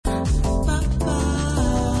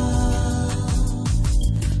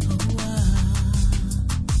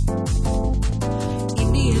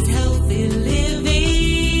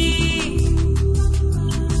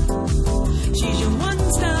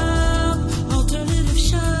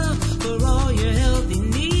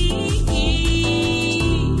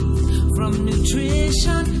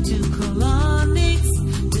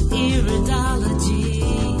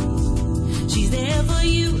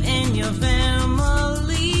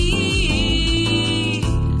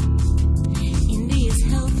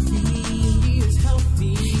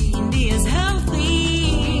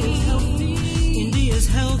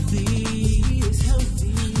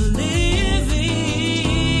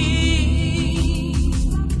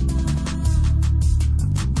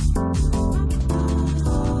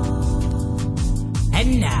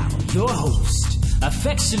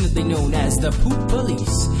affectionately known as the Poop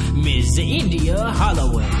Police, Ms. India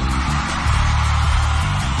Holloway.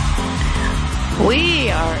 We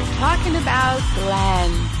are talking about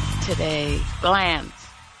glands today. Glands.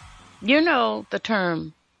 You know the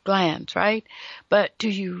term glands, right? But do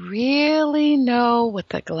you really know what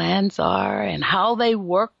the glands are and how they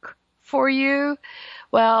work for you?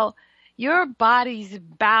 Well, your body's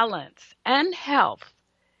balance and health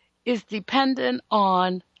is dependent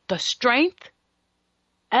on the strength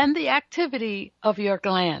and the activity of your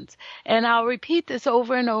glands. And I'll repeat this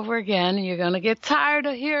over and over again, and you're going to get tired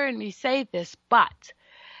of hearing me say this, but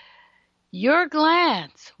your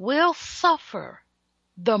glands will suffer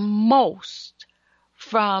the most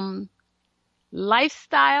from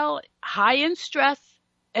lifestyle high in stress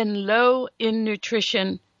and low in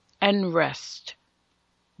nutrition and rest.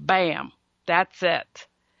 Bam, that's it.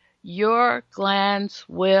 Your glands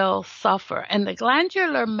will suffer. And the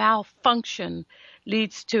glandular malfunction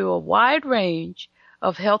leads to a wide range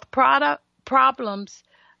of health problems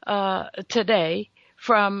today,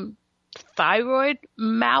 from thyroid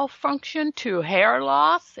malfunction to hair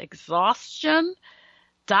loss, exhaustion,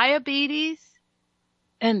 diabetes,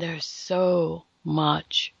 and there's so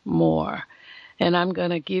much more. And I'm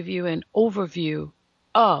going to give you an overview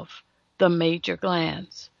of the major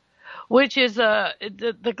glands, which is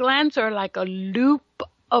the glands are like a loop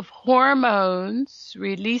of hormones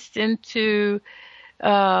released into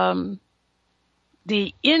the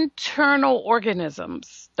internal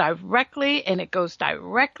organisms directly, and it goes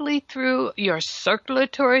directly through your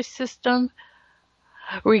circulatory system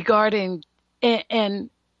regarding and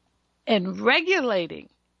regulating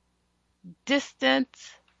distant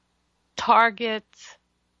target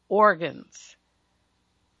organs,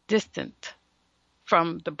 distant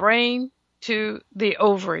from the brain to the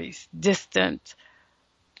ovaries, distant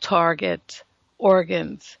target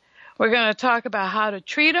organs. We're going to talk about how to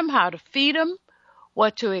treat them, how to feed them,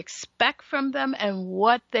 what to expect from them, and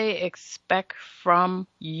what they expect from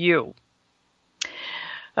you.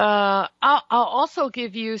 I'll also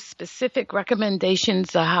give you specific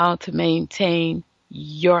recommendations on how to maintain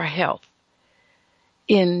your health.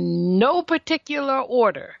 In no particular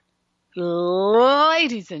order,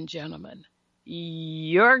 ladies and gentlemen,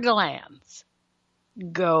 your glands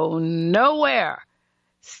go nowhere.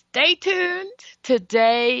 Stay tuned.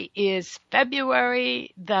 Today is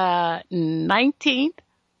February the 19th.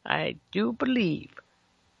 I do believe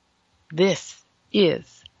this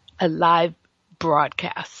is a live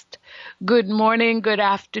broadcast. Good morning, good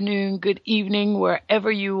afternoon, good evening,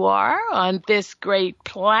 wherever you are on this great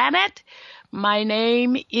planet. My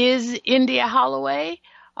name is India Holloway.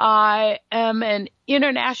 I am an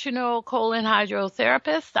international colon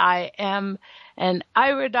hydrotherapist. I am an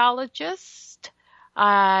iridologist.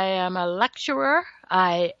 I am a lecturer.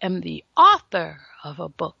 I am the author of a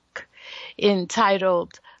book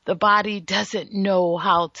entitled The Body Doesn't Know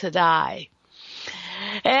How to Die.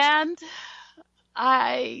 And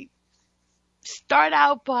I start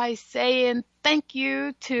out by saying thank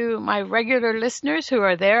you to my regular listeners who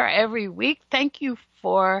are there every week. Thank you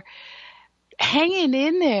for hanging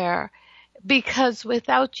in there, because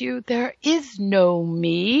without you, there is no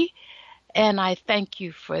me. And I thank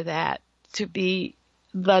you for that, to be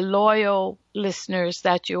the loyal listeners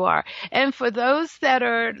that you are. And for those that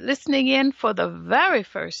are listening in for the very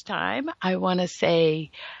first time, I want to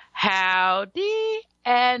say howdy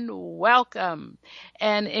and welcome,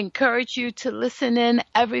 and encourage you to listen in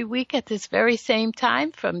every week at this very same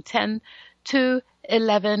time from 10 to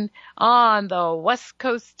 11 on the West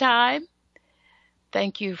Coast time.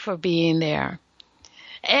 Thank you for being there.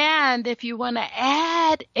 And if you want to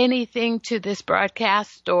add anything to this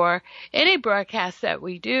broadcast or any broadcast that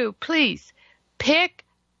we do, please pick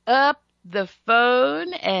up the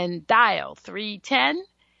phone and dial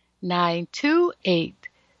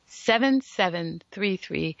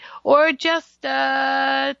 310-928-7733, or just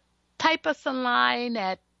type us a line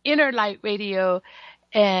at innerlightradio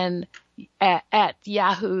and at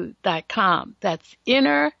yahoo.com. That's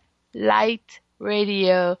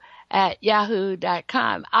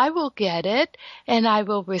innerlightradio@yahoo.com. I will get it and I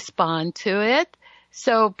will respond to it.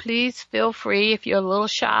 So please feel free, if you're a little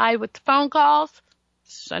shy with the phone calls,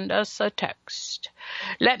 send us a text.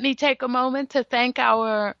 Let me take a moment to thank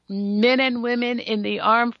our men and women in the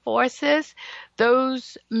armed forces,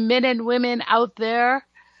 those men and women out there,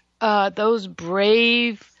 those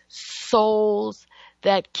brave souls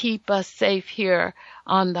that keep us safe here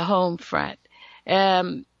on the home front.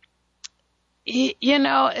 You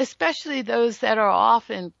know, especially those that are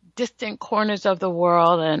off in distant corners of the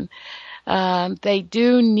world, and they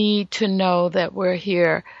do need to know that we're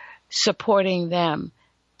here supporting them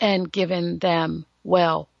and giving them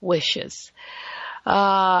well wishes.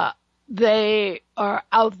 They are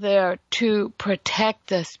out there to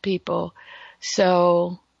protect us, people.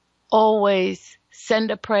 So always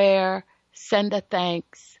send a prayer, send a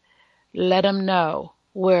thanks, let them know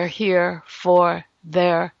we're here for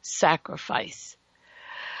their sacrifice.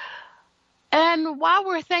 And while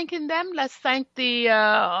we're thanking them, let's thank the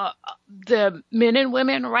men and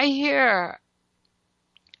women right here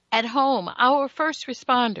at home, our first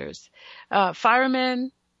responders,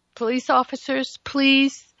 firemen, police officers,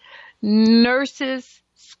 police, nurses,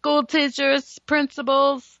 school teachers,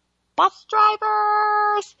 principals, bus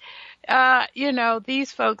drivers.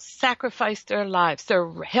 These folks sacrifice their lives.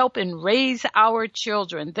 They're helping raise our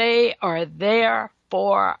children. They are there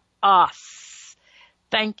for us.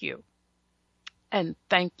 Thank you. And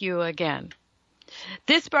thank you again.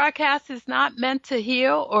 This broadcast is not meant to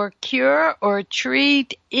heal or cure or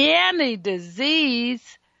treat any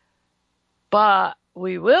disease, but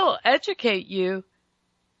we will educate you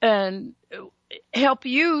and help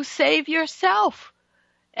you save yourself.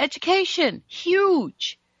 Education,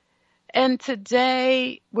 huge. And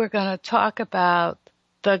today we're going to talk about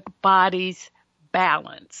the body's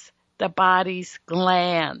balance, the body's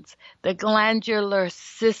glands, the glandular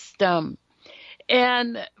system.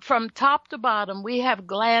 And from top to bottom, we have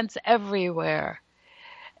glands everywhere.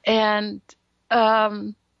 And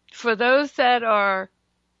for those that are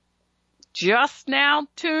just now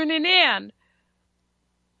tuning in,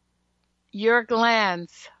 your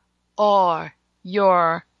glands are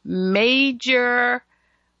your major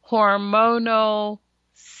hormonal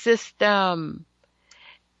system.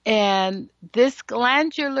 And this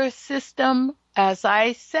glandular system, as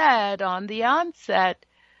I said on the onset,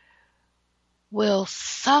 will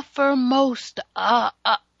suffer most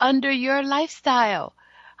under your lifestyle.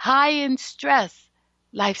 High in stress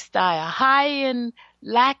lifestyle, high in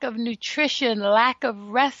lack of nutrition, lack of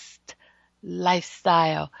rest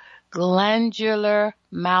lifestyle. Glandular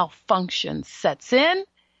malfunction sets in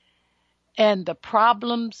and the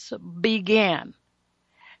problems begin.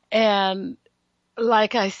 And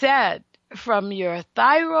like I said, from your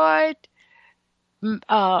thyroid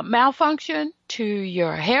malfunction to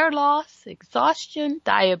your hair loss, exhaustion,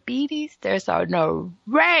 diabetes, there's an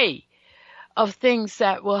array of things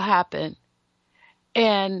that will happen.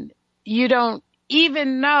 And you don't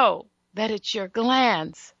even know that it's your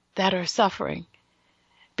glands that are suffering.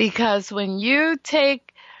 Because when you take,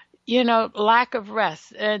 lack of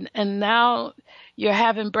rest and now you're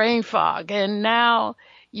having brain fog and now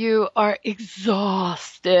you are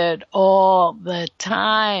exhausted all the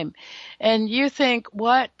time and you think,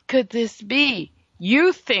 what could this be?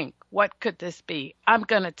 You think, what could this be? I'm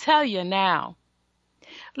going to tell you now.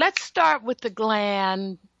 Let's start with the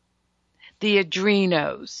gland, the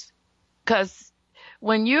adrenals, because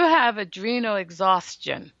when you have adrenal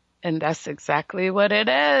exhaustion, and that's exactly what it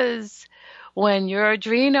is, when your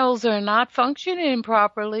adrenals are not functioning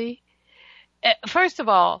properly, first of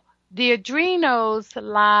all, the adrenals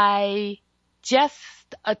lie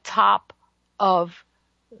just atop of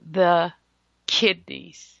the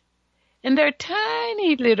kidneys. And they're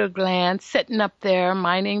tiny little glands sitting up there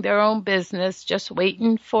minding their own business, just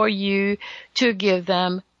waiting for you to give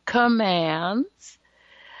them commands.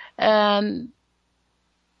 And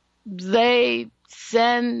they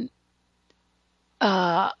send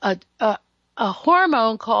a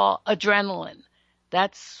hormone called adrenaline.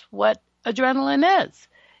 That's what adrenaline is.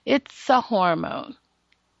 It's a hormone.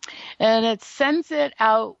 And it sends it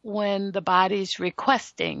out when the body's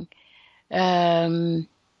requesting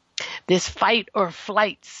this fight or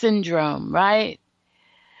flight syndrome, right?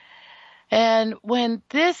 And when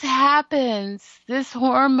this happens, this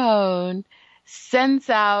hormone sends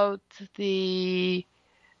out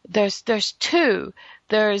there's two.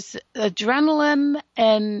 There's adrenaline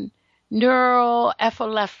and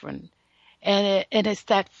neuroepinephrine. And it's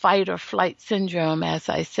that fight or flight syndrome, as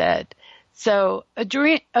I said. So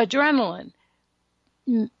adrenaline,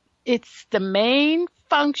 it's the main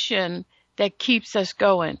function that keeps us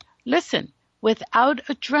going. Listen, without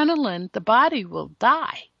adrenaline, the body will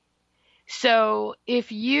die. So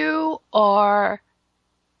if you are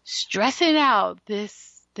stressing out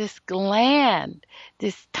this gland,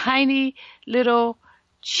 this tiny little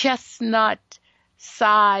chestnut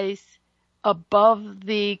size above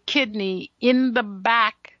the kidney in the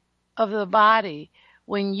back of the body,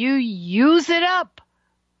 when you use it up,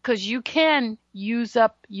 because you can use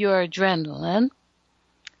up your adrenaline,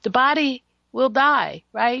 the body will die,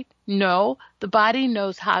 right? No, the body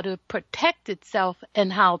knows how to protect itself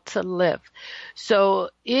and how to live. So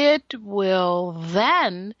it will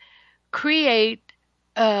then create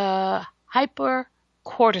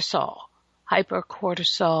hypercortisol.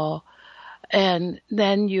 hypercortisol, and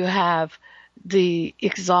then you have the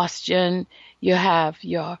exhaustion, you have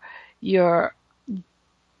your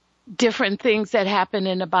different things that happen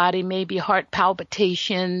in the body, maybe heart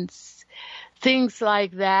palpitations, things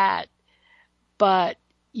like that. But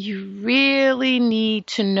you really need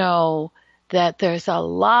to know that there's a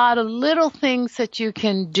lot of little things that you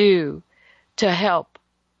can do to help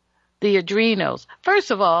the adrenals.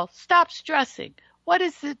 First of all, stop stressing. What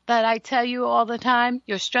is it that I tell you all the time?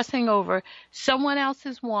 You're stressing over someone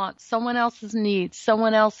else's wants, someone else's needs,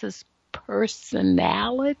 someone else's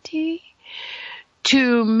personality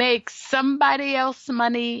to make somebody else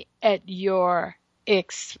money at your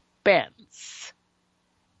expense.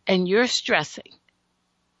 And you're stressing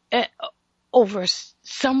over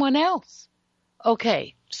someone else.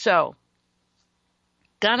 Okay, so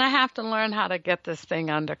gonna have to learn how to get this thing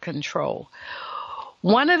under control.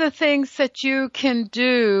 One of the things that you can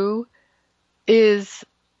do is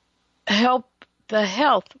help the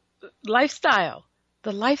health lifestyle.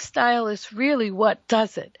 The lifestyle is really what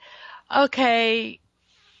does it. Okay,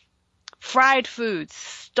 fried foods,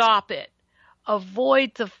 stop it.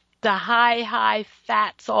 Avoid the high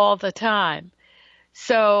fats all the time.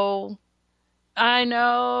 So I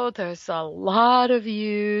know there's a lot of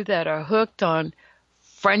you that are hooked on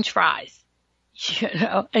French fries,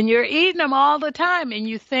 and you're eating them all the time, and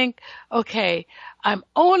you think, okay, I'm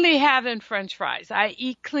only having French fries. I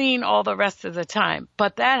eat clean all the rest of the time.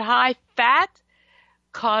 But that high fat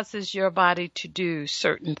causes your body to do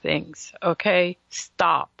certain things, okay?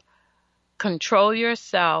 Stop. Control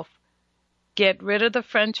yourself. Get rid of the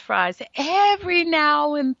French fries every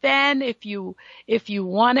now and then if you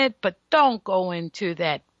want it, but don't go into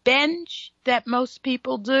that binge that most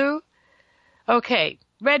people do. Okay,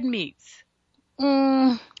 red meats.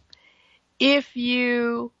 If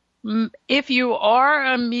you are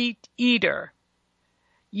a meat eater,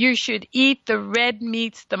 you should eat the red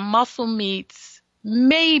meats, the muscle meats,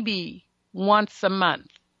 maybe once a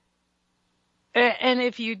month. And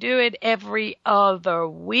if you do it every other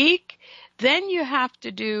week, then you have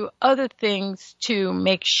to do other things to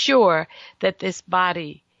make sure that this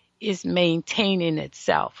body is maintaining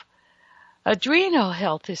itself. Adrenal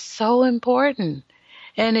health is so important.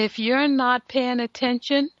 And if you're not paying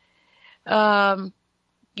attention,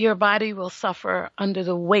 your body will suffer under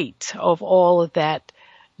the weight of all of that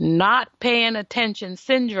not paying attention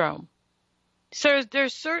syndrome. So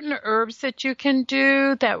there's certain herbs that you can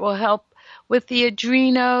do that will help with the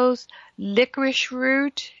adrenals. Licorice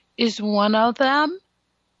root is one of them.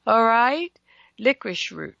 All right?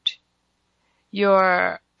 Licorice root.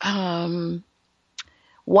 Your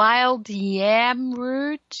wild yam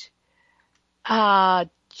root,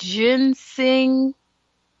 ginseng.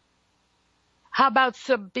 How about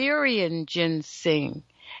Siberian ginseng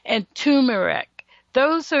and turmeric?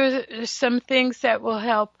 Those are some things that will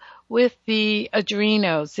help with the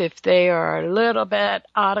adrenals if they are a little bit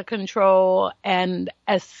out of control and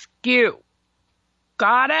askew.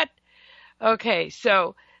 Got it? Okay,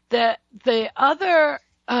 so the other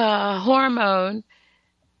hormone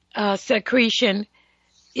secretion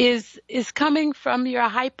is coming from your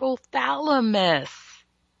hypothalamus.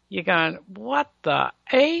 You're going, what the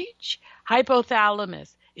H?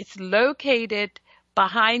 Hypothalamus. It's located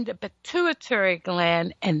behind the pituitary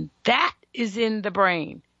gland, and that is in the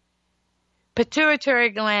brain. Pituitary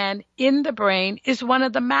gland in the brain is one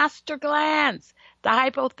of the master glands. The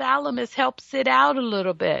hypothalamus helps it out a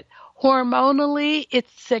little bit. Hormonally, it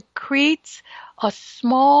secretes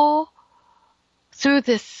through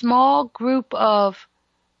this small group of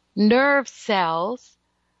nerve cells,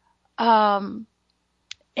 and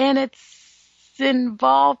it's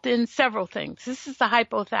involved in several things. This is the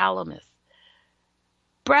hypothalamus.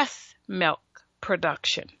 Breast milk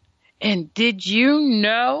production. And did you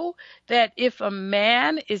know that if a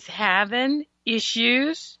man is having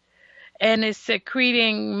issues and is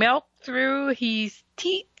secreting milk through his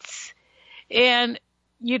teats, and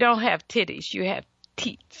you don't have titties, you have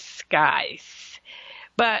teats, guys.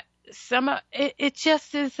 But it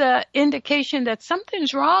just is an indication that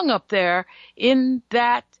something's wrong up there in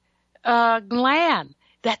that gland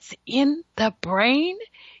that's in the brain.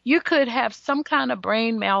 You could have some kind of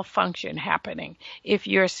brain malfunction happening if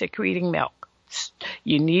you're secreting milk.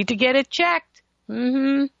 You need to get it checked.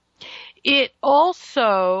 It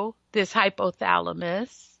also, this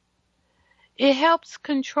hypothalamus, it helps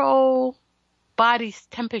control body's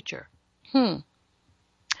temperature. And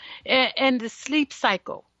the sleep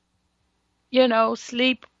cycle. You know,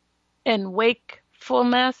 sleep and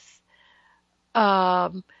wakefulness.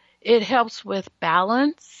 It helps with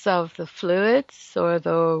balance of the fluids or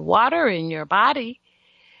the water in your body.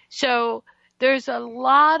 So there's a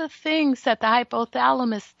lot of things that the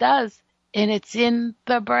hypothalamus does, and it's in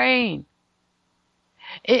the brain.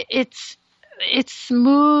 It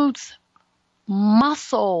smooths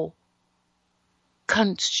muscle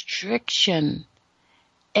constriction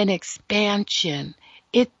and expansion.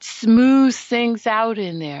 It smooths things out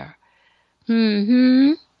in there.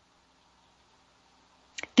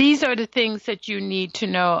 These are the things that you need to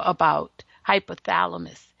know about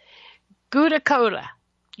hypothalamus. Gouda cola.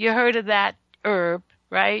 You heard of that herb,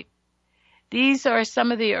 right? These are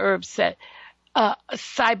some of the herbs that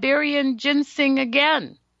Siberian ginseng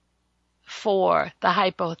again for the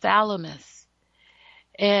hypothalamus.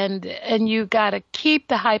 And you got to keep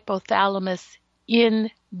the hypothalamus in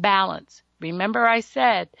balance. Remember I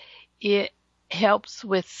said it helps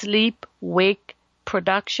with sleep wake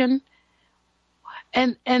production.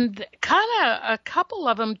 And kind of a couple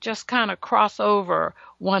of them just kind of cross over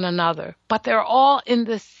one another, but they're all in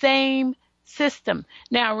the same system.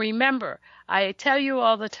 Now remember, I tell you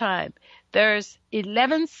all the time, there's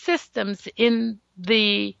 11 systems in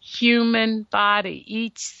the human body.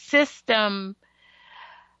 Each system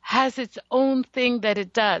has its own thing that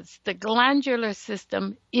it does. The glandular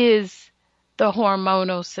system is the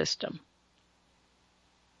hormonal system.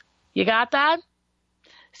 You got that?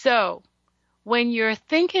 So, when you're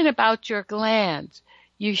thinking about your glands,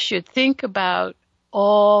 you should think about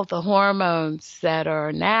all the hormones that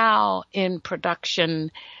are now in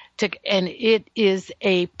production, and it is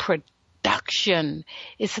a production.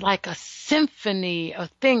 It's like a symphony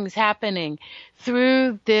of things happening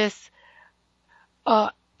through this.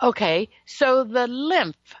 Okay, so the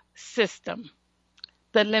lymph system.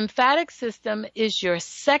 The lymphatic system is your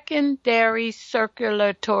secondary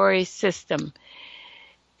circulatory system.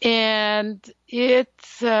 And it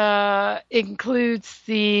includes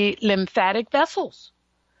the lymphatic vessels.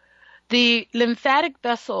 The lymphatic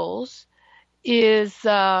vessels is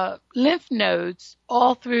lymph nodes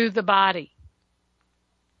all through the body.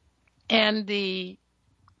 And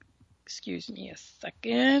excuse me a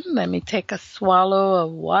second, let me take a swallow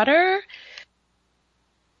of water.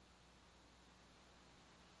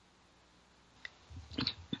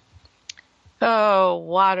 Oh,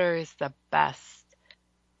 water is the best.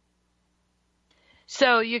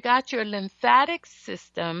 So you got your lymphatic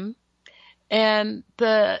system and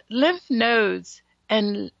the lymph nodes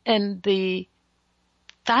and the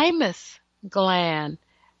thymus gland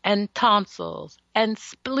and tonsils and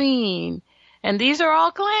spleen, and these are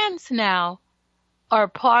all glands now, are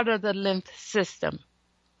part of the lymph system.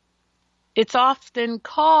 It's often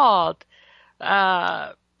called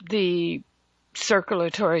the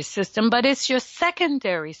circulatory system, but it's your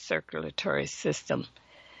secondary circulatory system.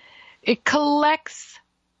 It collects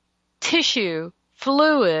tissue,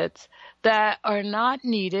 fluids that are not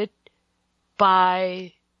needed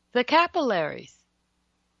by the capillaries.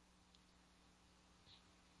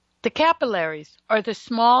 The capillaries are the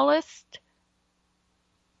smallest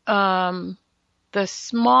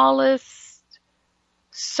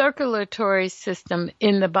circulatory system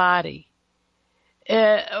in the body,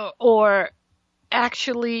 or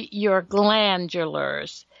actually your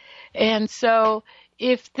glandulars. And so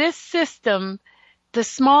if this system, the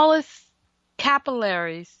smallest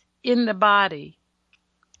capillaries in the body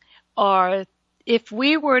are, if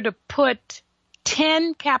we were to put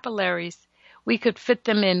 10 capillaries, we could fit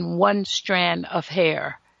them in one strand of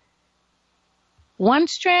hair. One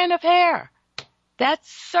strand of hair.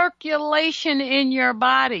 That's circulation in your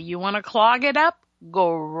body. You want to clog it up?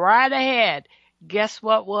 Go right ahead. Guess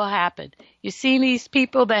what will happen? You see these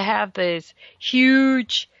people that have this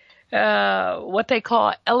huge what they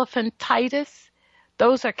call elephantitis?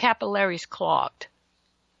 Those are capillaries clogged.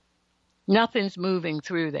 Nothing's moving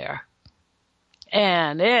through there.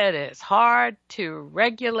 And it is hard to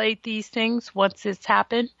regulate these things once it's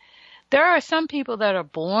happened. There are some people that are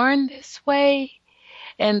born this way,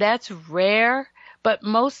 and that's rare, but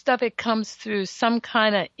most of it comes through some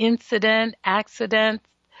kind of incident, accident.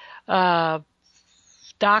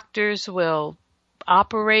 Doctors will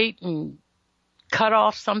operate and cut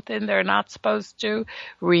off something they're not supposed to.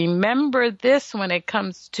 Remember this when it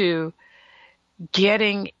comes to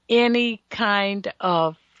getting any kind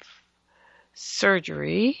of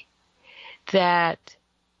surgery, that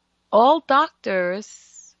all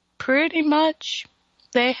doctors pretty much,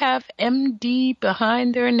 they have MD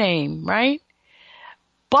behind their name, right?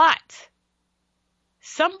 But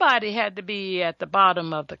somebody had to be at the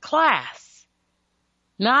bottom of the class.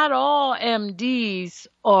 Not all MDs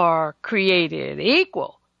are created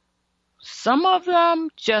equal. Some of them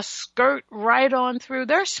just skirt right on through.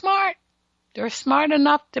 They're smart. They're smart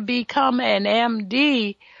enough to become an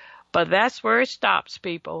MD, but that's where it stops,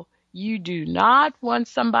 people. You do not want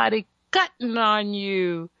somebody cutting on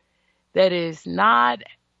you that is not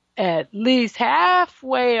at least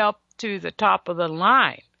halfway up to the top of the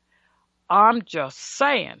line. I'm just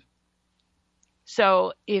saying.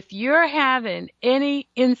 So if you're having any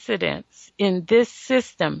incidents in this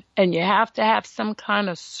system and you have to have some kind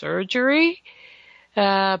of surgery,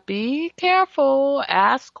 be careful,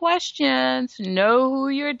 ask questions, know who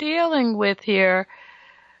you're dealing with here.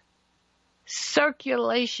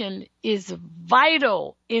 Circulation is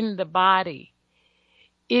vital in the body.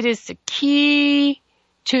 It is the key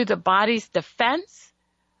to the body's defense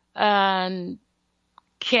and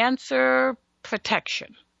cancer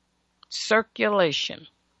protection. Circulation,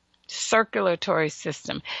 circulatory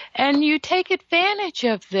system. And you take advantage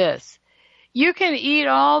of this. You can eat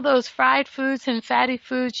all those fried foods and fatty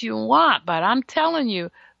foods you want, but I'm telling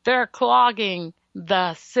you, they're clogging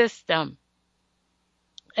the system.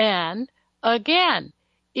 And again,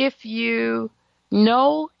 if you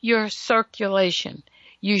know your circulation,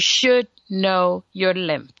 you should know your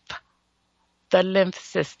lymph, the lymph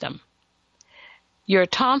system. Your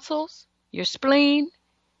tonsils, your spleen,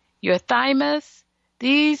 your thymus,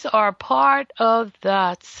 these are part of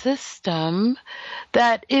that system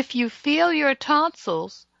that if you feel your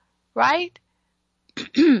tonsils, right,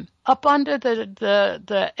 up under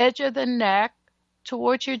the edge of the neck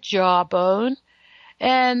towards your jawbone,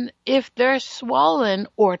 and if they're swollen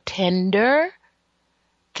or tender,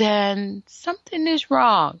 then something is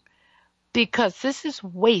wrong because this is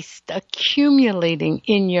waste accumulating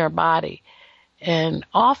in your body. And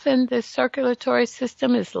often the circulatory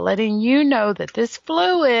system is letting you know that this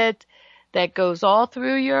fluid that goes all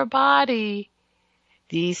through your body,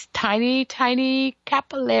 these tiny, tiny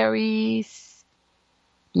capillaries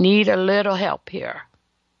need a little help here.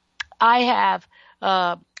 I have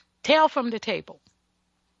Tail from the Table.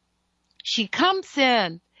 She comes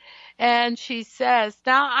in and she says,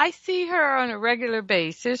 now I see her on a regular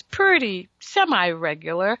basis, pretty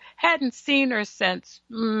semi-regular, hadn't seen her since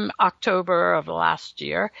October of last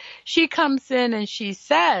year. She comes in and she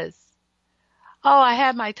says, oh, I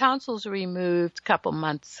had my tonsils removed a couple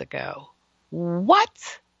months ago.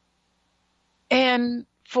 What? And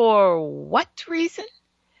for what reason?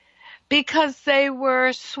 Because they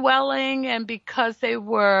were swelling and because they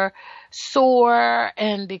were sore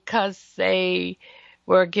and because they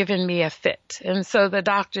were giving me a fit. And so the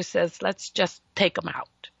doctor says, let's just take them out.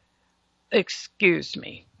 Excuse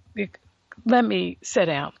me. Let me sit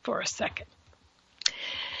down for a second.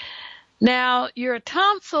 Now, your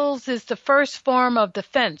tonsils is the first form of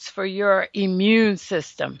defense for your immune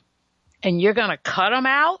system. And you're going to cut them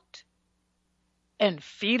out and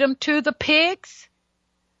feed them to the pigs?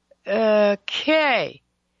 Okay.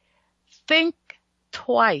 Think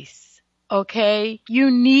twice, okay?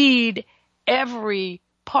 You need every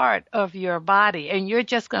part of your body, and you're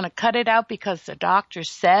just going to cut it out because the doctor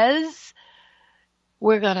says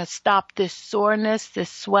we're going to stop this soreness, this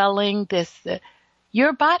swelling,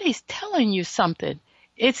 your body's telling you something.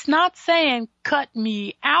 It's not saying cut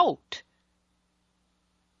me out.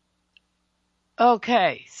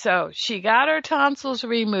 Okay, so she got her tonsils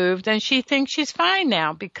removed and she thinks she's fine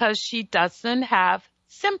now because she doesn't have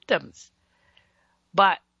symptoms.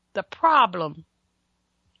 But the problem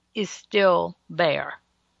is still there.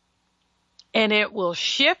 And it will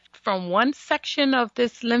shift from one section of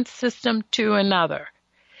this lymph system to another.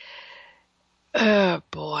 Oh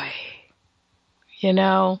boy. You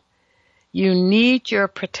know, you need your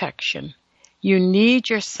protection. You need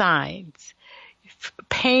your signs.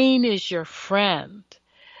 Pain is your friend.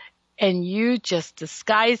 And you just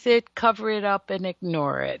disguise it, cover it up, and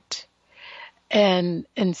ignore it. And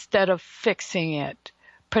instead of fixing it,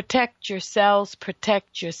 protect your cells,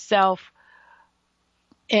 protect yourself,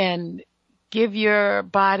 and give your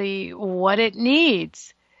body what it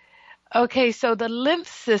needs. Okay, so the lymph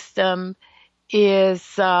system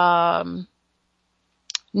is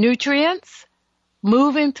nutrients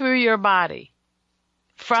moving through your body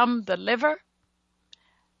from the liver,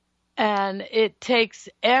 and it takes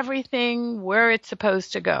everything where it's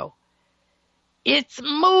supposed to go. It's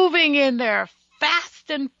moving in there fast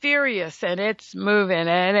and furious, and it's moving.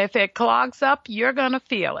 And if it clogs up, you're going to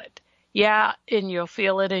feel it. Yeah, and you'll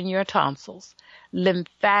feel it in your tonsils.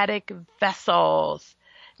 Lymphatic vessels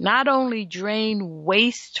not only drain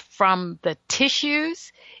waste from the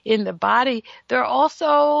tissues in the body, they're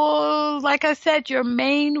also, like I said, your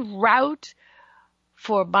main route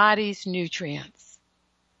for body's nutrients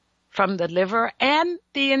from the liver and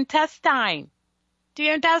the intestine. The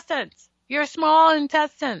intestines, your small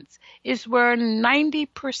intestines, is where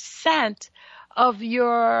 90% of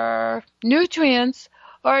your nutrients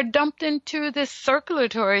are dumped into the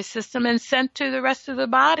circulatory system and sent to the rest of the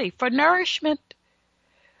body for nourishment.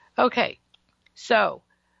 Okay, so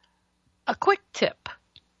a quick tip.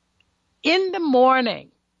 In the morning,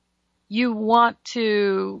 you want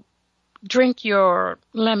to drink your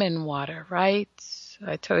lemon water, right?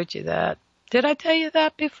 I told you that. Did I tell you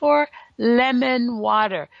that before? Lemon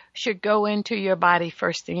water should go into your body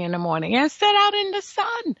first thing in the morning and sit out in the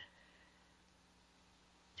sun.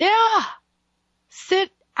 Yeah.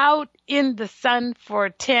 Sit out in the sun for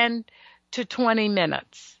 10 to 20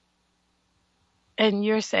 minutes. And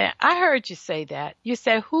you're saying, I heard you say that. You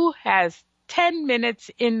said, who has 10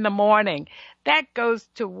 minutes in the morning? That goes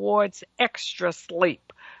towards extra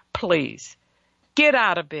sleep. Please, get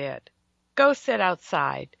out of bed. Go sit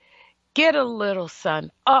outside. Get a little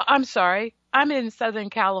sun. Oh, I'm sorry. I'm in Southern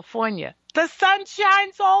California. The sun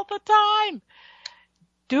shines all the time.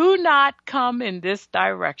 Do not come in this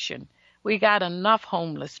direction. We got enough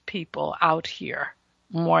homeless people out here,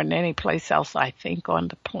 more than any place else, I think, on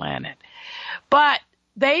the planet. But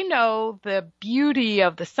they know the beauty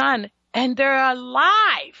of the sun, and they're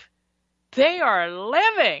alive. They are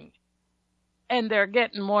living, and they're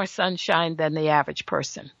getting more sunshine than the average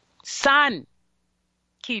person. Sun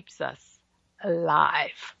keeps us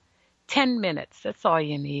alive. 10 minutes, that's all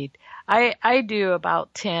you need. I do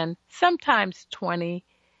about 10, sometimes 20.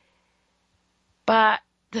 But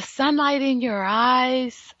the sunlight in your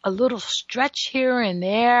eyes, a little stretch here and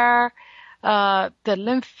there, the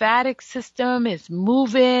lymphatic system is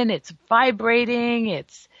moving, it's vibrating,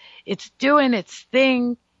 it's doing its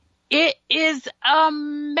thing. It is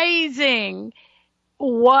amazing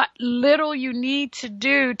what little you need to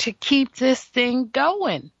do to keep this thing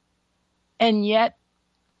going. And yet,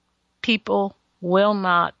 people will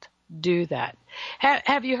not do that.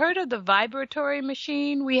 Have you heard of the vibratory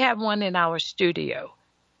machine? We have one in our studio.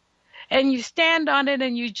 And you stand on it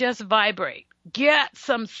and you just vibrate. Get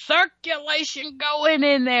some circulation going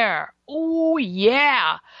in there. Oh,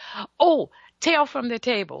 yeah. Oh, tale from the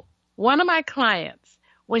table. One of my clients,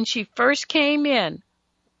 when she first came in,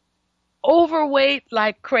 overweight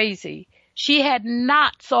like crazy. She had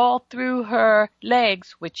knots all through her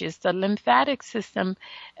legs, which is the lymphatic system,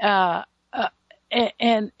 and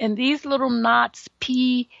these little knots,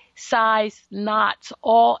 pea-sized knots,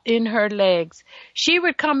 all in her legs. She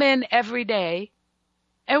would come in every day,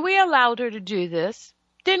 and we allowed her to do this.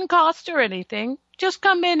 Didn't cost her anything. Just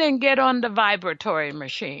come in and get on the vibratory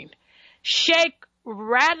machine. Shake,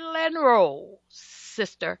 rattle, and roll,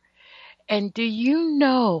 sister. And do you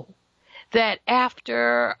know that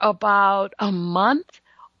after about a month,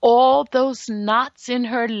 all those knots in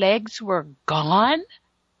her legs were gone?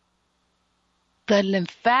 The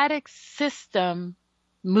lymphatic system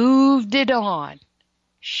moved it on.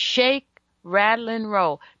 Shake, rattle, and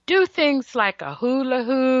roll. Do things like a hula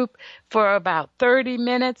hoop for about 30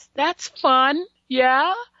 minutes. That's fun,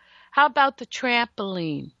 yeah? How about the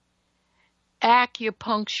trampoline?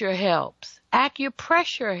 Acupuncture helps.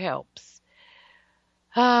 Acupressure helps.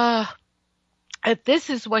 This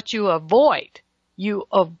is what you avoid. You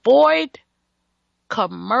avoid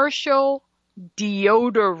commercial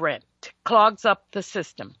deodorant. Clogs up the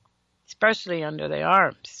system, especially under the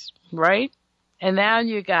arms, right? And now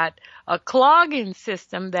you got a clogging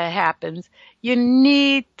system that happens. You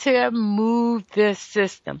need to move this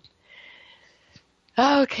system.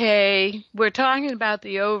 Okay, we're talking about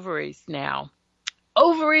the ovaries now.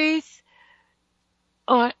 Ovaries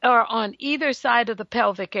are on either side of the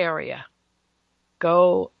pelvic area.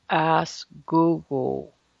 Go ask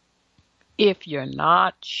Google if you're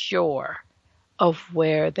not sure of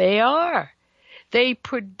where they are. They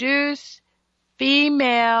produce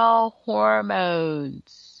female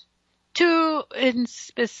hormones. Two in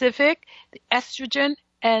specific, the estrogen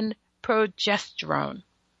and progesterone,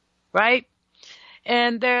 right?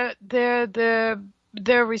 And they're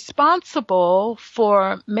responsible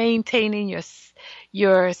for maintaining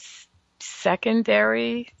your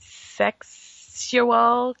secondary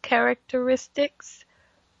sexual characteristics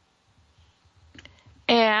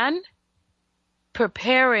and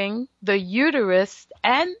preparing the uterus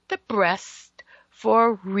and the breast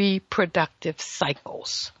for reproductive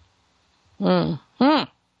cycles.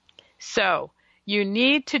 So you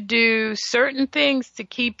need to do certain things to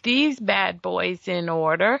keep these bad boys in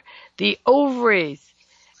order. The ovaries.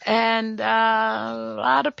 And a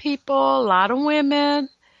lot of people, a lot of women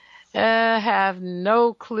have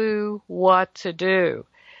no clue what to do.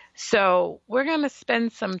 So we're going to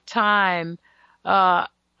spend some time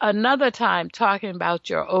another time talking about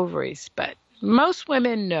your ovaries, but most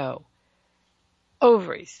women know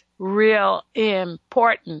ovaries, real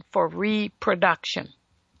important for reproduction.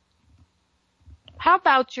 How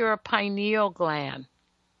about your pineal gland?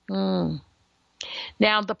 Hmm.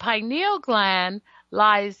 Now, the pineal gland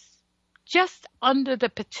lies just under the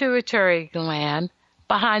pituitary gland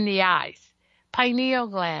behind the eyes. Pineal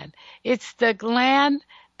gland. It's the gland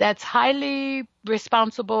that's highly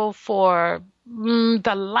responsible for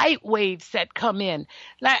the light waves that come in.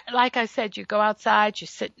 Like I said, you go outside, you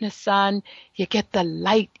sit in the sun, you get the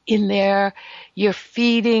light in there, you're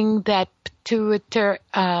feeding that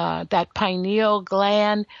that pineal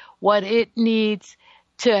gland what it needs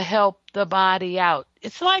to help the body out.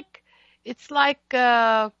 It's like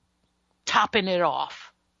topping it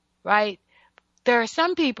off, right? There are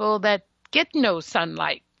some people that get no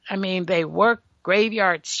sunlight. I mean, they work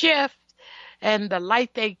graveyard shift and the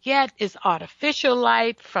light they get is artificial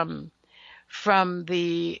light from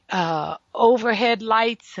the overhead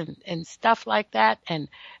lights and stuff like that, and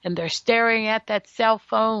they're staring at that cell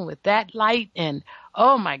phone with that light, and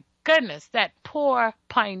oh my goodness, that poor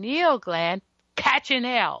pineal gland catching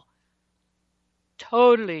hell,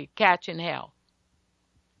 totally catching hell.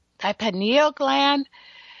 That pineal gland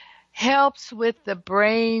helps with the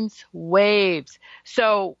brain's waves.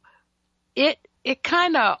 So it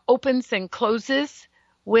kind of opens and closes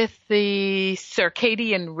with the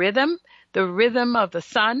circadian rhythm, the rhythm of the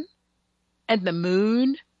sun and the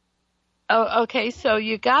moon. Oh, okay, so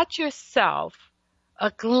you got yourself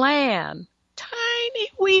a gland, tiny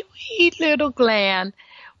wee little gland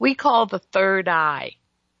we call the third eye.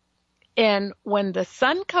 And when the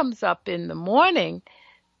sun comes up in the morning,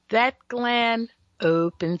 that gland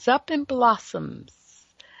opens up and blossoms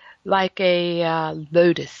like a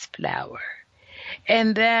lotus flower.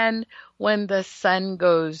 And then when the sun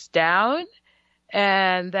goes down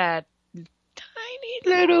and that tiny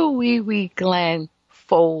little wee gland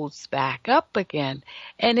folds back up again,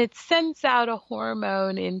 and it sends out a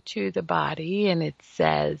hormone into the body, and it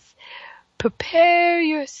says, prepare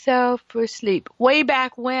yourself for sleep. Way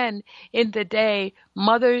back when in the day,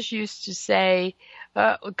 mothers used to say,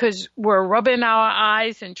 because we're rubbing our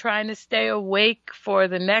eyes and trying to stay awake for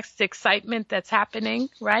the next excitement that's happening,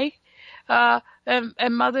 right?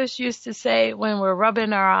 And mothers used to say when we're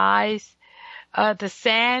rubbing our eyes, the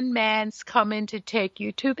Sandman's coming to take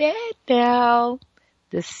you to bed now.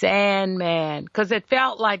 The Sandman, because it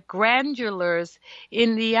felt like glandulars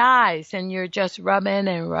in the eyes, and you're just rubbing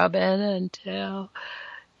and rubbing until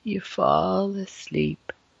you fall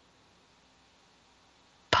asleep.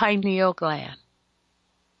 Pineal gland,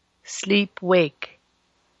 sleep-wake,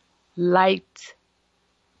 light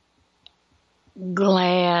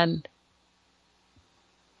gland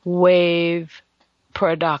wave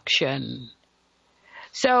production.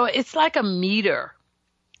 So it's like a meter.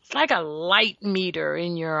 It's like a light meter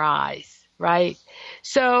in your eyes, right?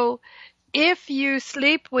 So if you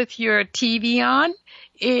sleep with your TV on,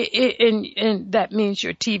 and that means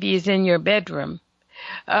your TV is in your bedroom,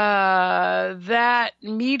 that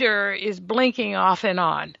meter is blinking off and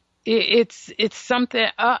on. It's something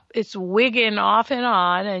up, it's wigging off and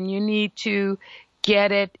on, and you need to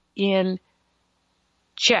get it in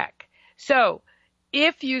check. So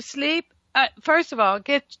if you sleep, first of all,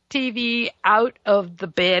 get TV out of the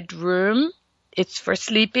bedroom. It's for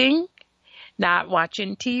sleeping, not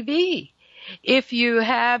watching TV. If you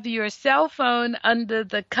have your cell phone under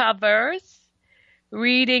the covers,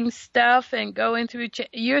 reading stuff and going through,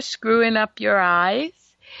 you're screwing up your eyes.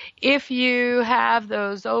 If you have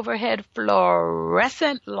those overhead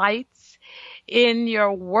fluorescent lights in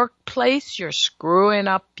your workplace, you're screwing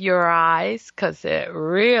up your eyes because it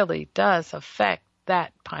really does affect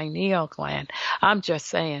that pineal gland. I'm just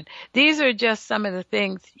saying. These are just some of the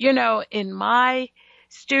things, in my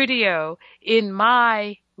studio, in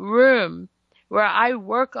my room where I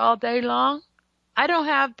work all day long, I don't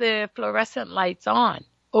have the fluorescent lights on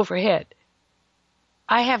overhead.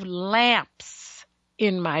 I have lamps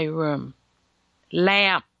in my room.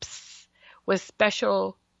 Lamps with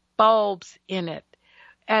special bulbs in it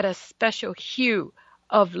at a special hue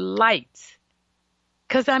of light.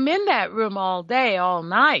 Because I'm in that room all day, all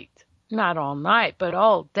night. Not all night, but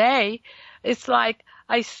all day. It's like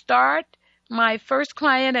I start my first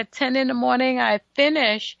client at 10 in the morning. I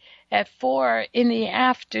finish at 4 in the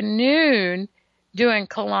afternoon doing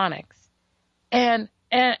colonics. And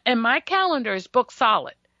my calendar is booked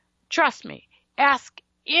solid. Trust me. Ask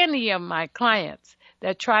any of my clients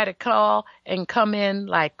that try to call and come in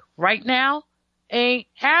like right now. Ain't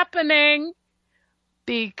happening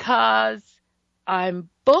because I'm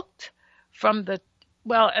booked from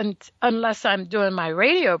and unless I'm doing my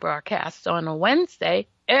radio broadcast on a Wednesday.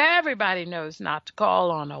 Everybody knows not to call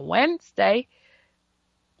on a Wednesday.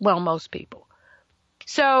 Well, most people.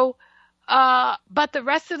 So, but the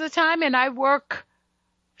rest of the time, and I work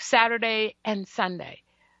Saturday and Sunday.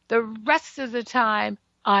 The rest of the time,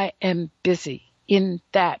 I am busy in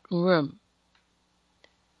that room,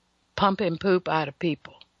 pumping poop out of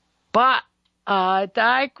people. But I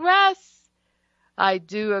digress. I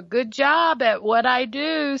do a good job at what I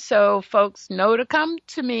do, so folks know to come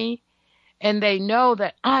to me, and they know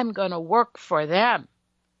that I'm going to work for them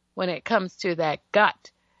when it comes to that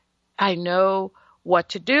gut. I know what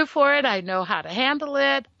to do for it. I know how to handle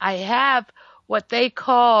it. I have what they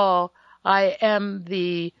call, I am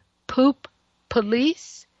the poop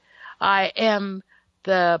police. I am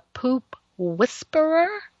the poop whisperer.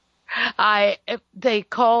 They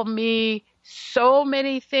call me so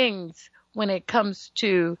many things when it comes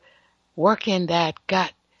to working that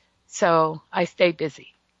gut. So I stay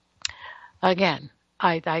busy. Again,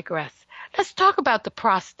 I digress. Let's talk about the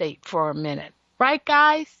prostate for a minute. Right,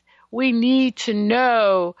 guys? We need to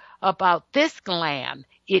know about this gland.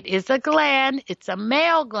 It is a gland. It's a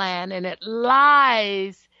male gland, and it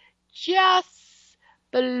lies just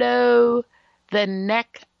below the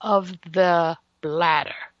neck of the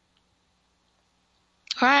bladder,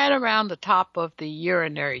 right around the top of the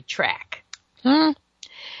urinary tract.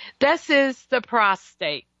 This is the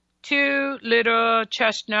prostate. Two little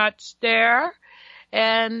chestnuts there,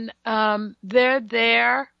 and they're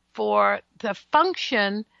there for the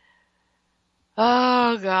function.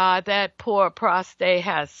 Oh God, that poor prostate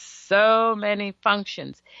has so many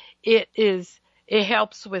functions. It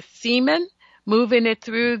helps with semen, moving it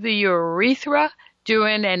through the urethra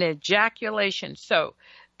during an ejaculation. So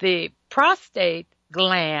the prostate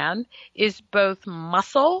gland is both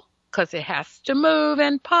muscle, because it has to move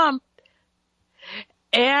and pump,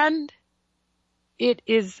 and it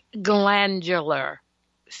is glandular.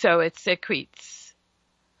 So it secretes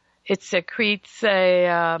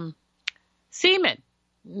a semen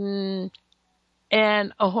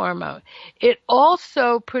and a hormone. It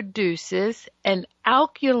also produces an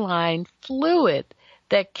alkaline fluid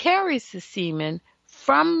that carries the semen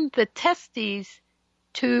from the testes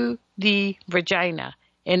to the vagina.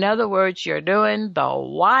 In other words, you're doing the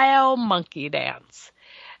wild monkey dance.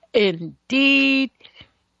 Indeed,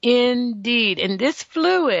 indeed. And this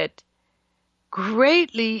fluid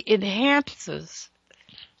greatly enhances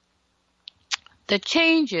the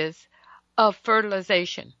changes of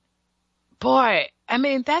fertilization. Boy, I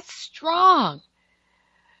mean, that's strong.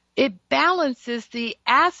 It balances the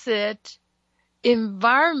acid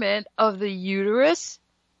environment of the uterus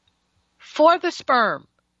for the sperm.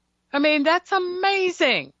 I mean, that's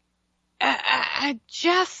amazing.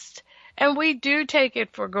 And we do take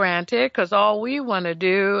it for granted because all we want to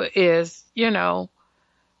do is, the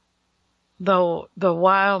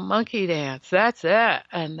wild monkey dance. That's it.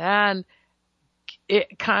 And then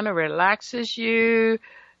it kind of relaxes you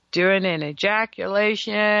during an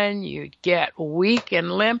ejaculation. You get weak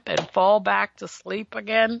and limp and fall back to sleep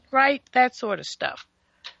again, right? That sort of stuff.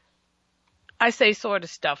 I say sort of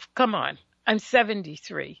stuff. Come on. I'm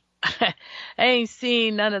 73. I ain't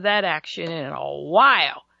seen none of that action in a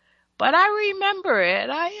while. But I remember it.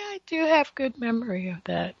 I do have good memory of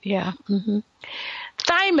that. Yeah.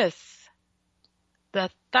 Thymus. The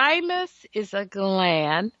thymus is a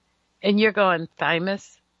gland. And you're going,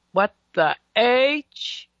 thymus? What the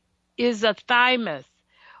H is a thymus?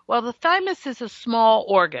 Well, the thymus is a small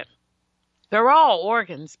organ. They're all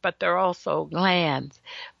organs, but they're also glands.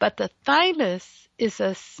 But the thymus is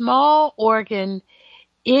a small organ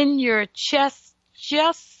in your chest,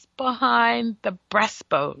 just behind the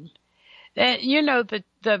breastbone. And the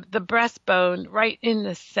breastbone right in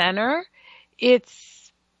the center,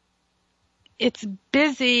 it's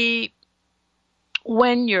busy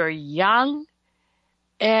when you're young,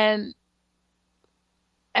 and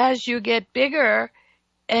as you get bigger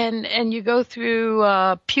and you go through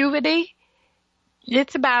puberty,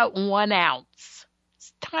 it's about 1 ounce.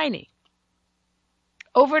 It's tiny.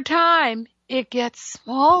 Over time, it gets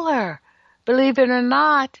smaller, believe it or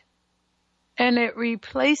not, and it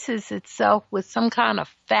replaces itself with some kind of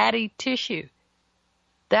fatty tissue.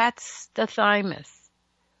 That's the thymus.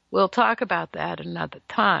 We'll talk about that another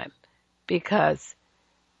time because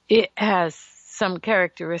it has some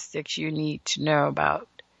characteristics you need to know about.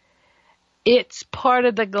 It's part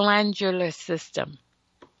of the glandular system.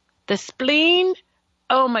 The spleen,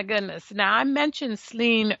 oh my goodness. Now I mentioned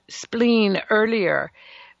spleen earlier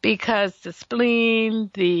because the spleen,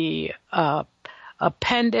 the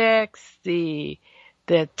appendix, the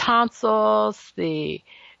tonsils,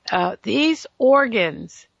 these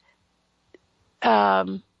organs,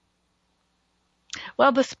 the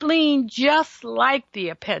spleen, just like the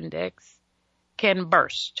appendix, can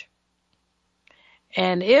burst.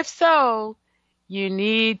 And if so, you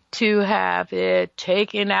need to have it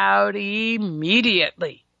taken out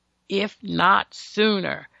immediately, if not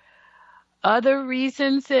sooner. Other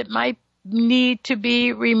reasons it might need to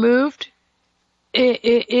be removed,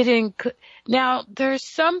 now there's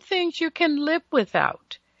some things you can live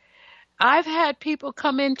without. I've had people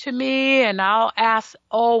come into me and I'll ask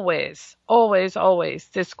always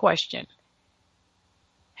this question.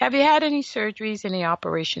 Have you had any surgeries, any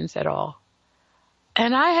operations at all?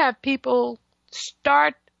 And I have people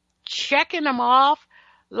start checking them off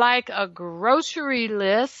like a grocery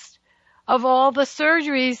list of all the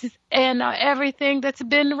surgeries and everything that's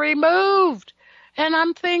been removed. And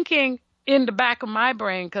I'm thinking in the back of my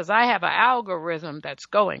brain, because I have an algorithm that's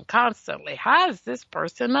going constantly, how is this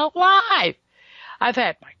person alive? I've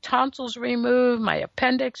had my tonsils removed, my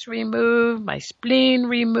appendix removed, my spleen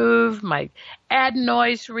removed, my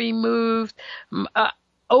adenoids removed,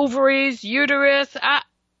 ovaries, uterus.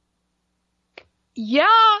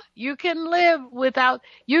 Yeah, you can live without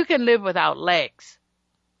legs.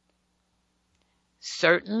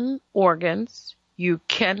 Certain organs you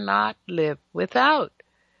cannot live without.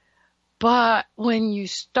 But when you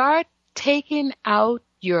start taking out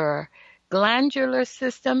your glandular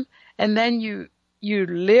system and then you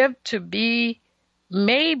live to be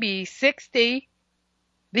maybe 60,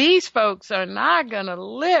 these folks are not going to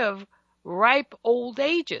live ripe old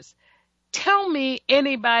ages. Tell me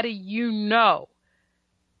anybody you know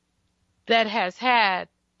that has had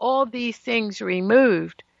all these things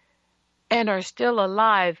removed and are still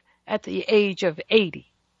alive at the age of 80.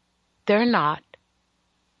 They're not.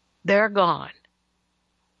 They're gone.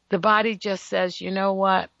 The body just says, you know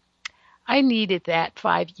what? I needed that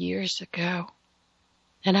 5 years ago,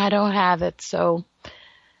 and I don't have it, so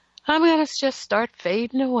I'm going to just start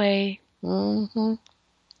fading away.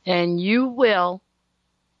 And you will.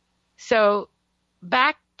 So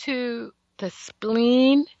back to the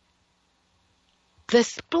spleen. The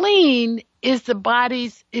spleen is the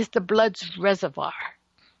blood's reservoir.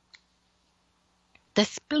 The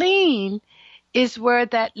spleen is where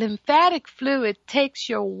that lymphatic fluid takes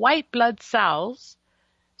your white blood cells,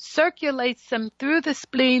 circulates them through the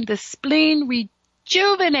spleen. The spleen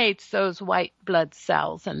rejuvenates those white blood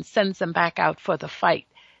cells and sends them back out for the fight.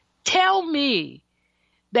 Tell me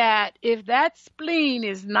that if that spleen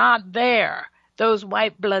is not there, those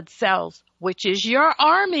white blood cells, which is your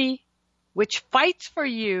army, which fights for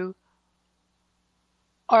you,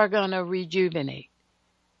 are going to rejuvenate.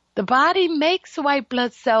 The body makes white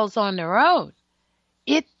blood cells on their own.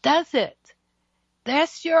 It does it.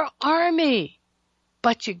 That's your army.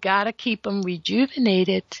 But you got to keep them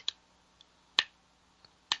rejuvenated.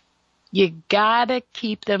 You got to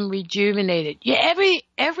keep them rejuvenated.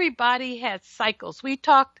 Everybody has cycles. We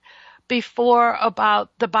talked before about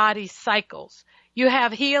the body's cycles. You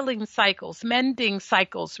have healing cycles, mending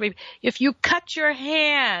cycles. If you cut your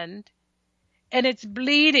hand and it's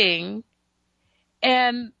bleeding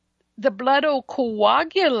and the blood will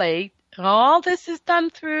coagulate, all this is done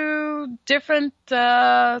through different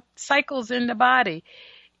cycles in the body.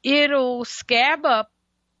 It'll scab up,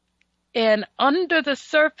 and under the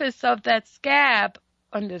surface of that scab,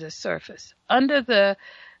 is it a surface? Under the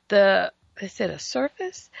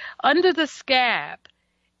scab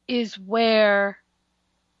is where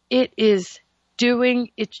it is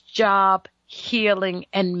doing its job, healing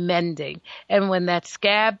and mending. And when that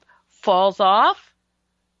scab falls off,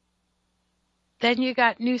 then you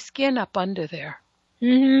got new skin up under there.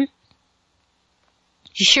 You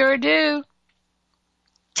sure do.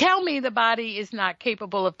 Tell me the body is not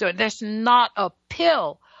capable of doing it. There's not a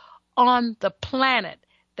pill on the planet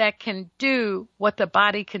that can do what the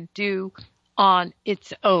body can do on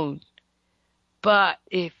its own. But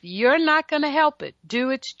if you're not going to help it do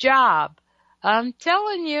its job, I'm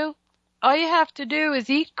telling you, all you have to do is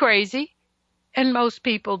eat crazy. And most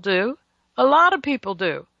people do. A lot of people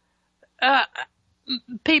do.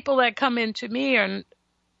 People that come into me, and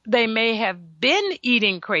they may have been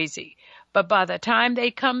eating crazy, but by the time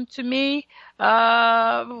they come to me,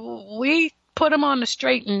 we put them on the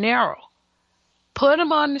straight and narrow.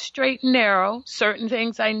 Certain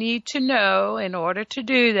things I need to know in order to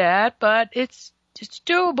do that, but it's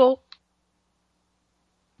doable.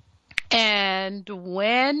 And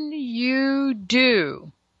when you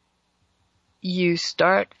do, you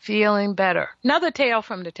start feeling better. Another tale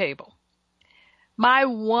from the table. My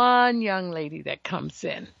one young lady that comes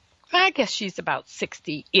in, I guess she's about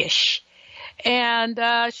 60-ish, and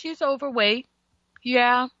she's overweight.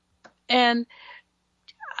 Yeah. And,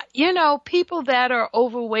 you know, people that are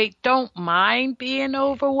overweight don't mind being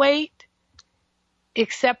overweight,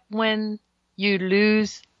 except when you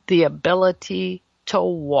lose the ability to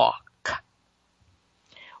walk.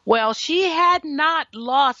 Well, she had not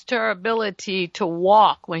lost her ability to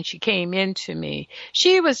walk when she came into me.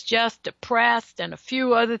 She was just depressed and a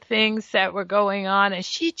few other things that were going on, and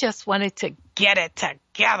she just wanted to get it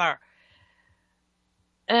together.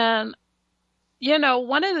 And,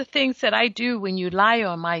 one of the things that I do when you lie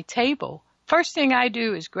on my table, first thing I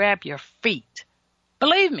do is grab your feet.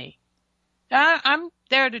 Believe me, I'm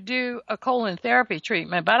there to do a colon therapy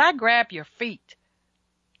treatment, but I grab your feet.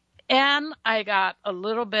 And I got a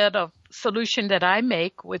little bit of solution that I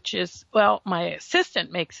make, which is, well, my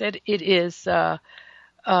assistant makes it. It is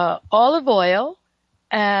olive oil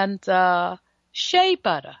and shea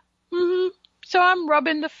butter. So I'm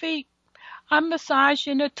rubbing the feet. I'm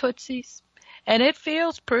massaging the tootsies. And it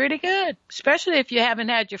feels pretty good, especially if you haven't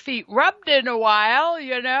had your feet rubbed in a while,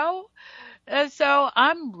 And so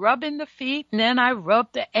I'm rubbing the feet, and then I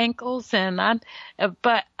rub the ankles,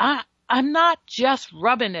 but I'm not just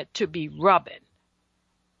rubbing it to be rubbing.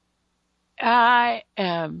 I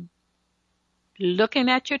am looking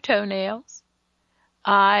at your toenails.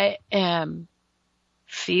 I am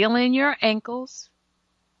feeling your ankles,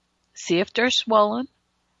 see if they're swollen.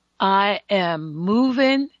 I am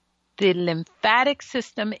moving the lymphatic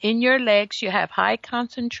system in your legs. You have high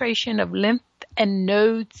concentration of lymph and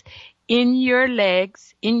nodes in your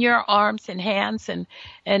legs, in your arms and hands,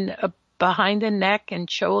 and behind the neck and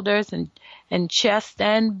shoulders and chest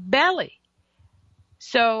and belly.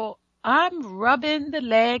 So I'm rubbing the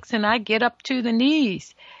legs and I get up to the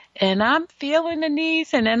knees and I'm feeling the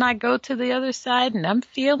knees, and then I go to the other side and I'm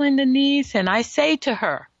feeling the knees, and I say to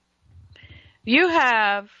her, you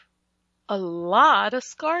have a lot of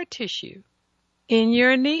scar tissue in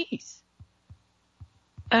your knees.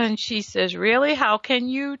 And she says, really? How can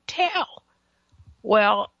you tell?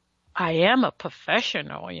 Well, I am a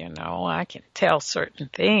professional, I can tell certain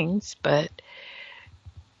things, but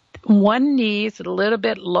one knee is a little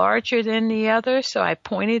bit larger than the other, so I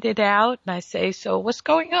pointed it out and I say, so what's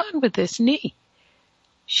going on with this knee?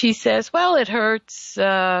 She says, well, it hurts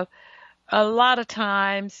a lot of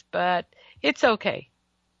times, but it's okay.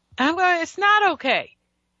 I'm going, it's not okay.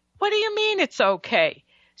 What do you mean it's okay?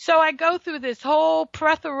 So I go through this whole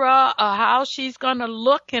plethora of how she's going to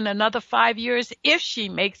look in another 5 years if she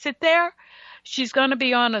makes it there. She's going to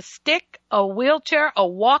be on a stick, a wheelchair, a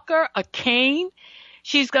walker, a cane.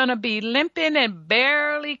 She's going to be limping and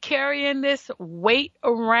barely carrying this weight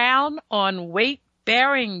around on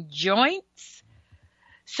weight-bearing joints.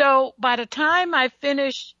 So by the time I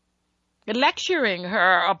finish lecturing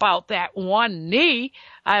her about that one knee,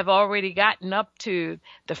 I've already gotten up to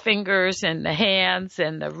the fingers and the hands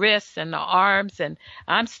and the wrists and the arms, and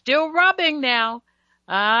I'm still rubbing now.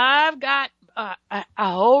 I've got a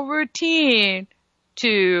whole routine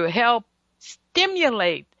to help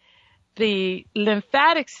stimulate the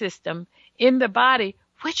lymphatic system in the body,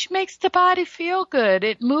 which makes the body feel good.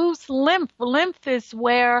 It moves lymph. Lymph is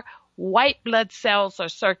where white blood cells are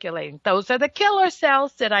circulating. Those are the killer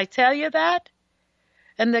cells. Did I tell you that?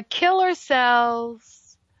 And the killer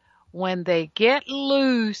cells, when they get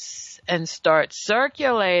loose and start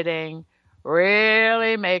circulating,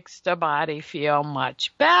 really makes the body feel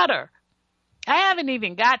much better. I haven't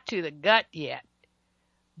even got to the gut yet,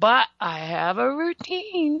 but I have a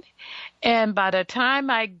routine. And by the time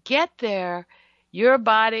I get there, your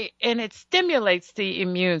body, and it stimulates the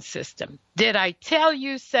immune system. Did I tell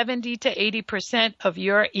you 70 to 80% of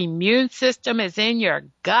your immune system is in your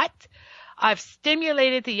gut? I've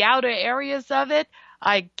stimulated the outer areas of it.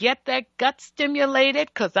 I get that gut stimulated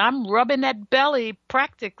because I'm rubbing that belly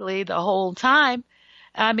practically the whole time.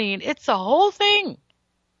 I mean, it's a whole thing.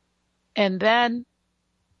 And then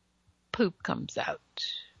poop comes out.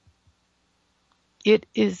 It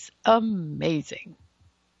is amazing.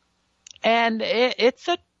 And it's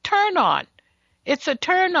a turn on. It's a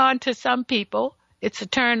turn on to some people. It's a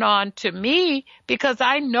turn on to me because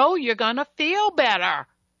I know you're going to feel better,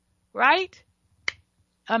 right?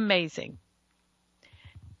 Amazing.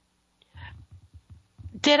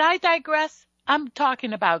 Did I digress? I'm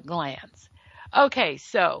talking about glands. Okay,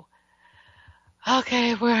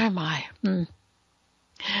 where am I?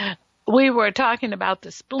 We were talking about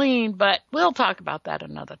the spleen, but we'll talk about that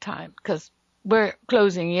another time because we're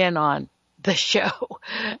closing in on the show,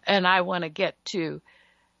 and I want to get to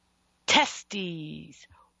testes.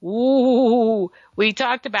 Ooh, we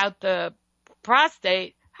talked about the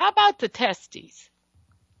prostate. How about the testes?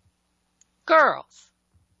 Girls,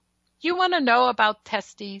 you want to know about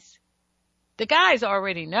testes? The guys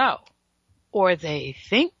already know, or they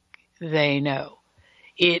think they know.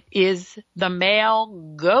 It is the male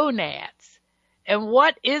gonads. And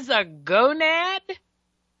what is a gonad?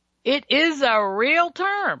 It is a real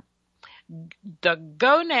term. The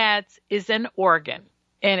gonads is an organ,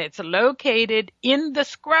 and it's located in the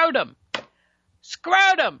scrotum.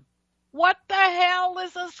 Scrotum! What the hell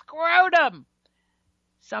is a scrotum?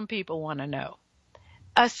 Some people want to know.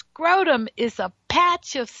 A scrotum is a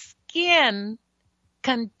patch of skin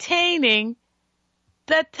containing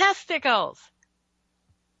the testicles.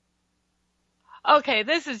 Okay,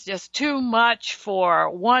 this is just too much for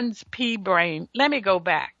one's pea brain. Let me go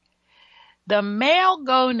back. The male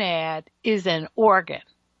gonad is an organ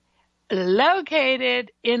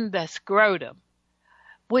located in the scrotum,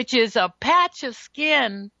 which is a patch of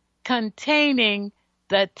skin containing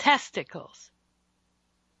the testicles.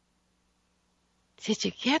 Did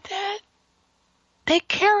you get that? They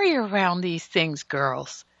carry around these things,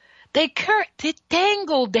 girls. They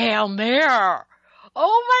dangle down there.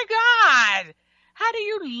 Oh my God! How do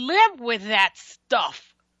you live with that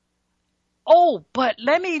stuff? Oh, but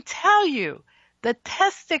let me tell you, the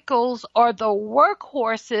testicles are the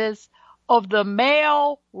workhorses of the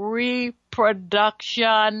male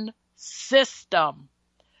reproduction system.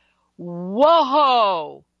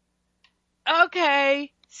 Whoa!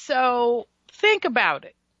 Okay, so think about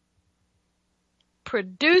it.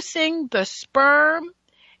 Producing the sperm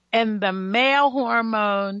and the male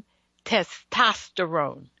hormone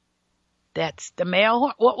testosterone. That's the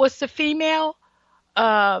male. What was the female?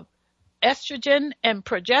 Estrogen and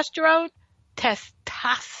progesterone?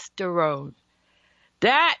 Testosterone.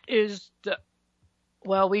 That is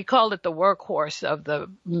we call it the workhorse of the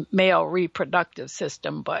male reproductive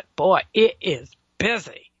system, but boy, it is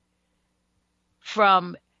busy.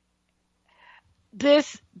 From the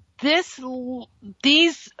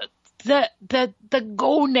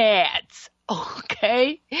gonads,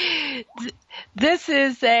 okay? This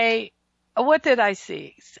is what did I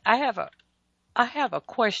see? I have a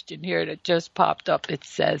question here that just popped up. It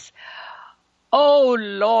says, "Oh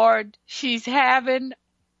Lord, she's having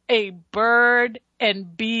a bird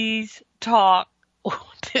and bees talk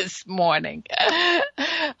this morning."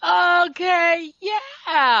 Okay,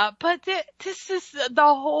 yeah, but this is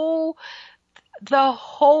the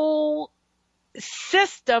whole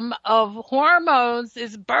system of hormones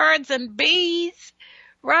is birds and bees,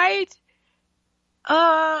 right?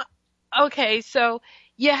 Okay, so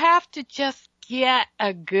you have to just get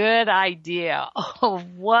a good idea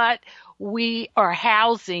of what we are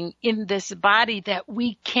housing in this body that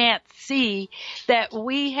we can't see, that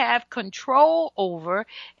we have control over.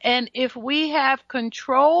 And if we have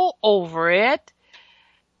control over it,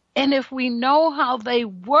 and if we know how they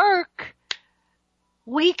work,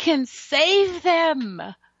 we can save them.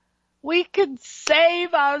 We can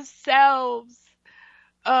save ourselves.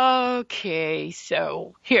 Okay,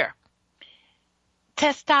 so here.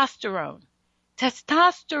 Testosterone.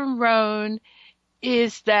 Testosterone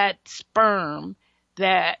is that sperm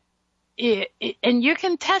that and you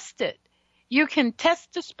can test it. You can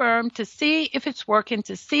test the sperm to see if it's working,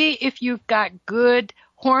 to see if you've got good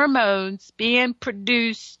hormones being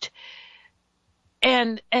produced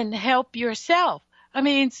and help yourself. I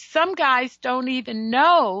mean, some guys don't even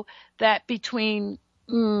know that between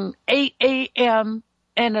 8 a.m.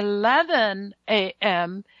 and 11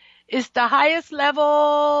 a.m. is the highest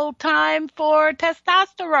level time for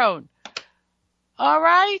testosterone. All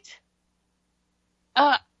right?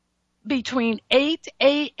 Between 8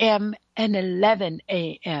 a.m. and 11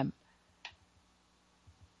 a.m.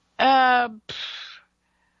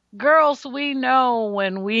 Girls, we know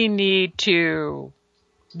when we need to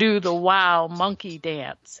do the wild monkey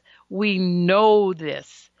dance. We know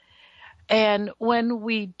this. And when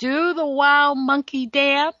we do the wild monkey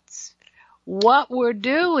dance, what we're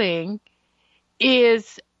doing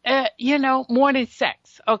is, morning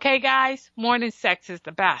sex. Okay, guys? Morning sex is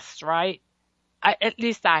the best, right?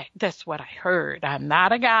 That's what I heard. I'm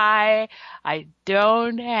not a guy. I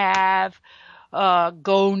don't have,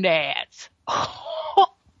 gonads. Oh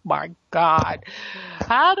my God.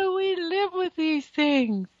 How do we live with these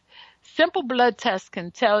things? Simple blood tests can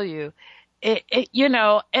tell you,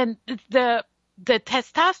 and the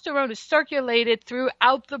testosterone is circulated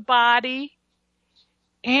throughout the body,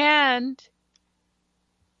 and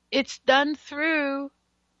it's done through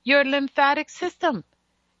your lymphatic system.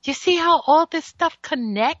 You see how all this stuff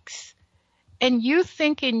connects? And you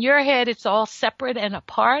think in your head it's all separate and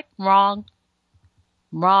apart? Wrong.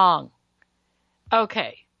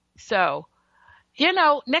 Okay, so,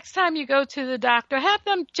 next time you go to the doctor, have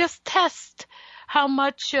them just test how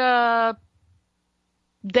much,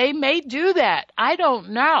 they may do that. I don't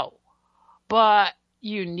know. But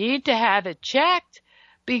you need to have it checked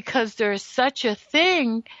because there's such a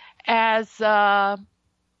thing as,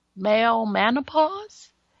 male menopause.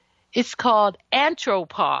 It's called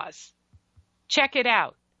andropause. Check it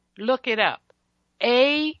out. Look it up.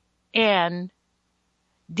 ANDROPAUSE.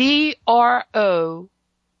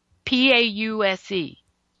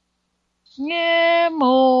 MOUSE.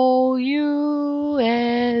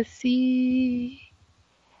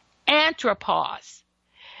 Anthropause.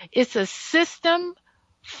 It's a system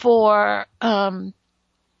for that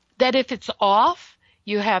if it's off,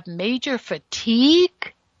 you have major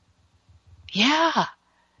fatigue. Yeah.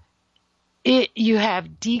 You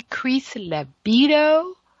have decreased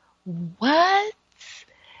libido. What?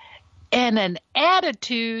 And an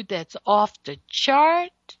attitude that's off the chart.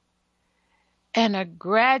 And a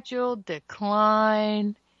gradual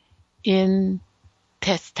decline in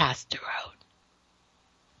testosterone.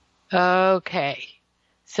 Okay.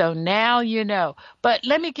 So now you know. But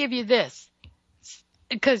let me give you this,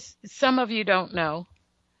 because some of you don't know.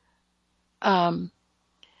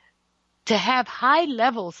 To have high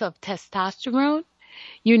levels of testosterone,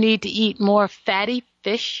 you need to eat more fatty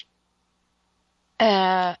fish,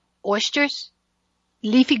 oysters,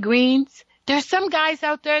 leafy greens. There's some guys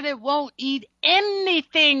out there that won't eat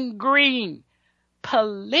anything green.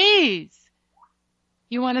 Please.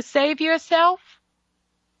 You want to save yourself?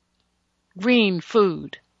 Green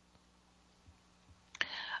food.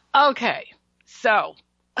 Okay, so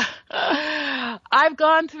I've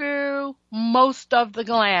gone through most of the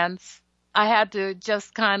glands. I had to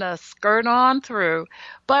just kind of skirt on through.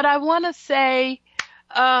 But I want to say,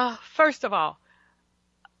 first of all,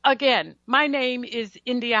 again, my name is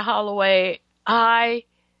India Holloway. I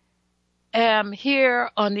am here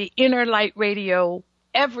on the Inner Light Radio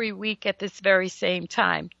every week at this very same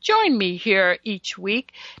time. Join me here each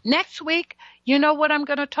week. Next week, you know what I'm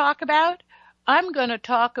going to talk about? I'm going to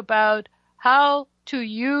talk about how to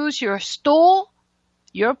use your stool,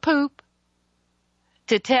 your poop,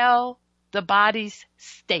 to tell the body's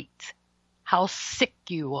state, how sick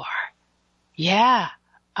you are. Yeah,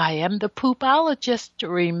 I am the poopologist,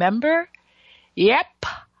 remember? Yep.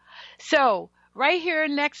 So, right here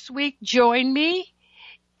next week, join me.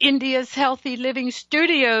 India's Healthy Living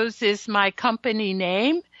Studios is my company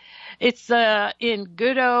name. It's in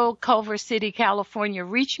good old Culver City, California.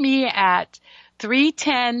 Reach me at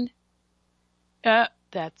 310,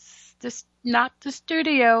 that's just not the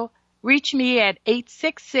studio. Reach me at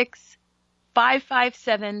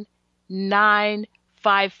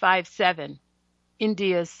 866-557-9557.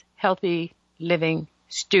 India's Healthy Living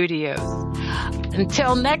Studios.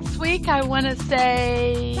 Until next week, I want to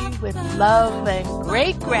say with love and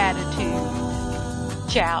great gratitude,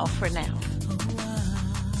 ciao for now.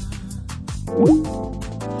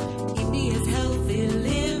 India's Healthy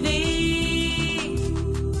Living.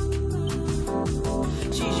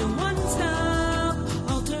 She's your one-stop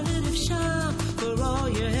alternative shop for all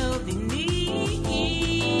your healthy needs.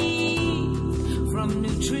 From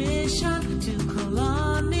nutrition to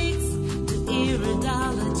colonics to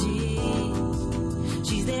iridology.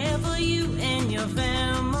 She's there for you and your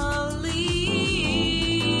family.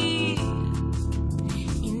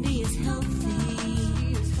 India's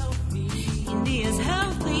healthy. India's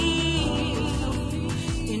healthy.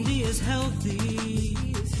 India's healthy.